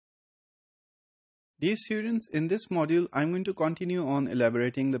Dear students, in this module, I'm going to continue on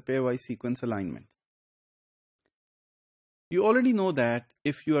elaborating the pairwise sequence alignment. You already know that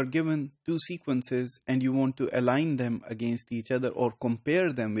if you are given two sequences and you want to align them against each other or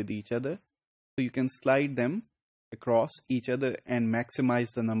compare them with each other, so you can slide them across each other and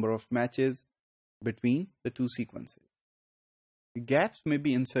maximize the number of matches between the two sequences. Gaps may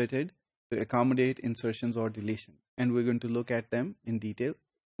be inserted to accommodate insertions or deletions, and we're going to look at them in detail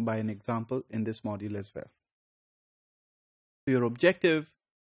by an example in this module as well. So your objective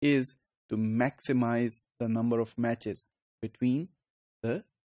is to maximize the number of matches between the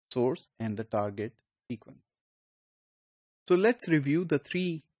source and the target sequence. So let's review the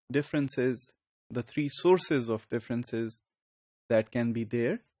three differences, the three sources of differences that can be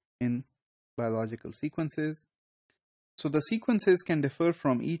there in biological sequences. So the sequences can differ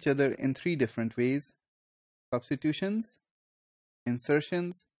from each other in three different ways: substitutions,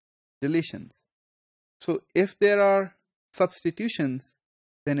 insertions, deletions. So if there are substitutions,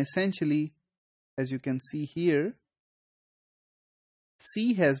 then essentially, as you can see here,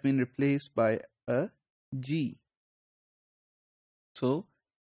 C has been replaced by a G. So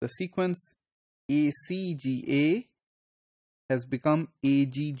the sequence ACGA has become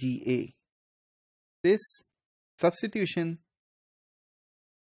AGGA. This substitution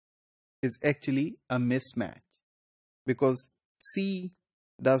is actually a mismatch because C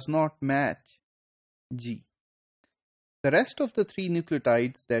does not match G. The rest of the three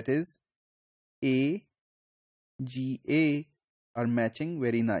nucleotides, that is A, G, A, are matching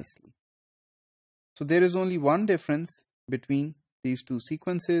very nicely. So there is only one difference between these two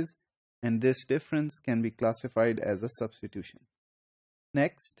sequences, and this difference can be classified as a substitution.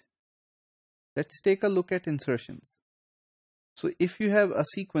 Next, let's take a look at insertions. So if you have a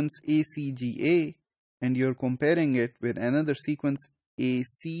sequence ACGA and you're comparing it with another sequence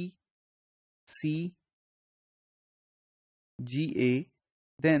ACCGA,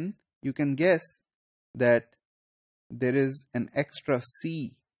 then you can guess that there is an extra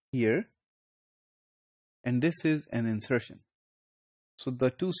C here, and this is an insertion. So the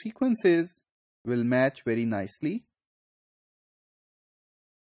two sequences will match very nicely,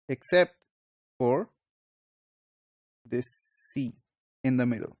 except for this C in the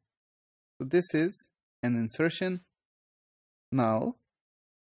middle. So this is an insertion. Now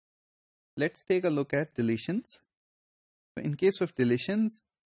let's take a look at deletions. So in case of deletions,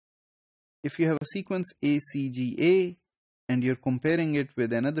 if you have a sequence ACGA and you're comparing it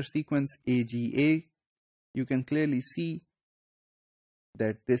with another sequence AGA, you can clearly see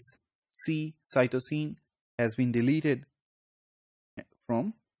that this C cytosine has been deleted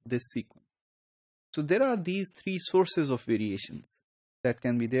from this sequence. So there are these three sources of variations that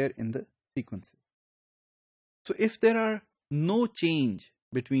can be there in the sequences. So if there are no change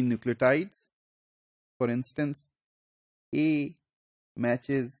between nucleotides, for instance, A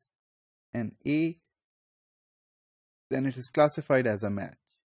matches and A, then it is classified as a match.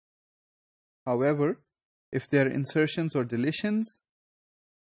 However, if there are insertions or deletions,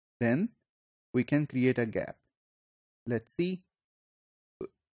 then we can create a gap. Let's see.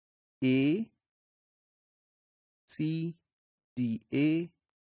 A, C, G, A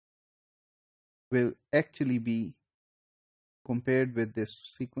will actually be compared with this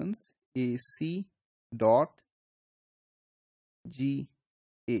sequence A, C dot G,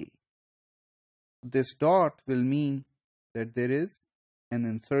 A. This dot will mean that there is an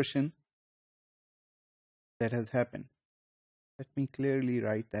insertion that has happened. Let me clearly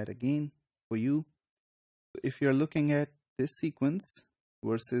write that again for you. So if you're looking at this sequence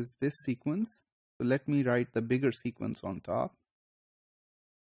versus this sequence, so let me write the bigger sequence on top.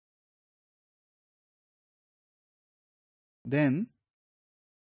 Then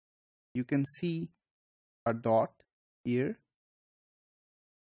you can see a dot here.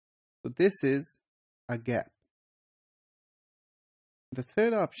 So this is a gap. The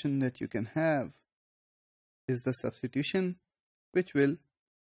third option that you can have is the substitution, which will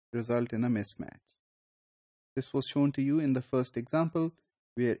result in a mismatch. This was shown to you in the first example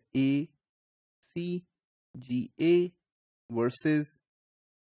where A, C, G, A versus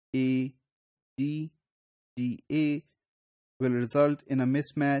A, G, G, A will result in a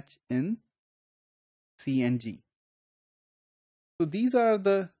mismatch in C and G. So these are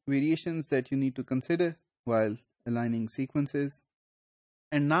the variations that you need to consider while aligning sequences.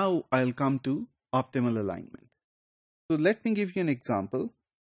 And now I'll come to optimal alignment. So let me give you an example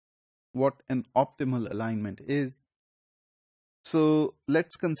what an optimal alignment is. So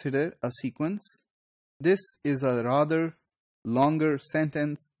let's consider a sequence. This is a rather longer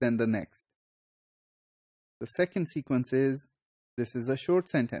sentence than the next. The second sequence is, this is a short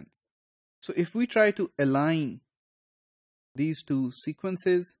sentence. So if we try to align these two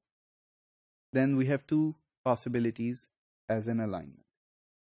sequences, then we have two possibilities as an alignment.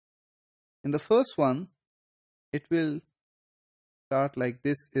 In the first one, it will start like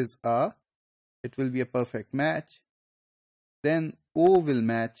this is A. It will be a perfect match. Then O will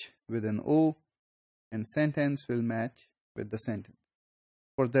match with an O and sentence will match with the sentence.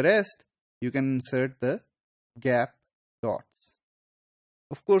 For the rest, you can insert the gap dots.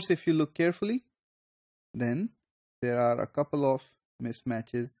 Of course, if you look carefully, then there are a couple of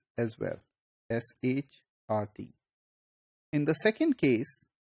mismatches as well. SHRT. In the second case,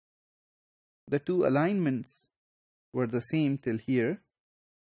 the two alignments were the same till here.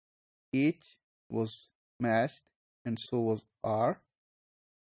 H was matched and so was R.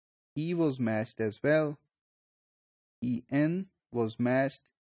 E was matched as well. EN was matched.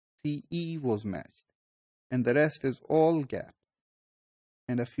 CE was matched. And the rest is all gaps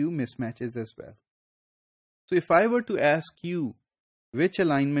and a few mismatches as well. So if I were to ask you which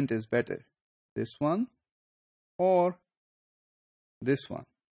alignment is better, this one or this one,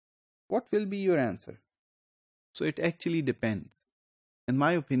 what will be your answer? So it actually depends. In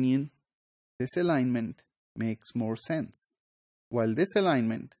my opinion, this alignment makes more sense, while this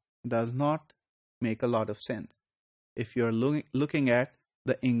alignment does not make a lot of sense if you are looking at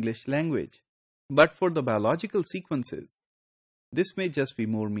the English language. But for the biological sequences, this may just be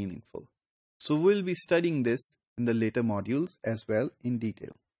more meaningful. So we'll be studying this in the later modules as well in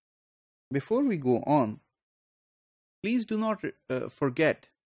detail. Before we go on, please do not forget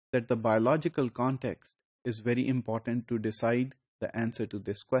that the biological context is very important to decide the answer to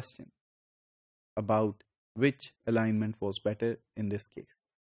this question about which alignment was better in this case.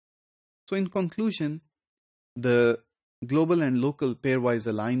 So in conclusion, the global and local pairwise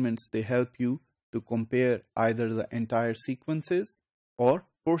alignments, they help you to compare either the entire sequences or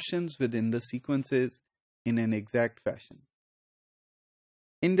portions within the sequences in an exact fashion.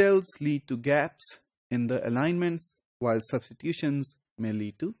 Indels lead to gaps in the alignments, while substitutions may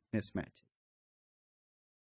lead to mismatches.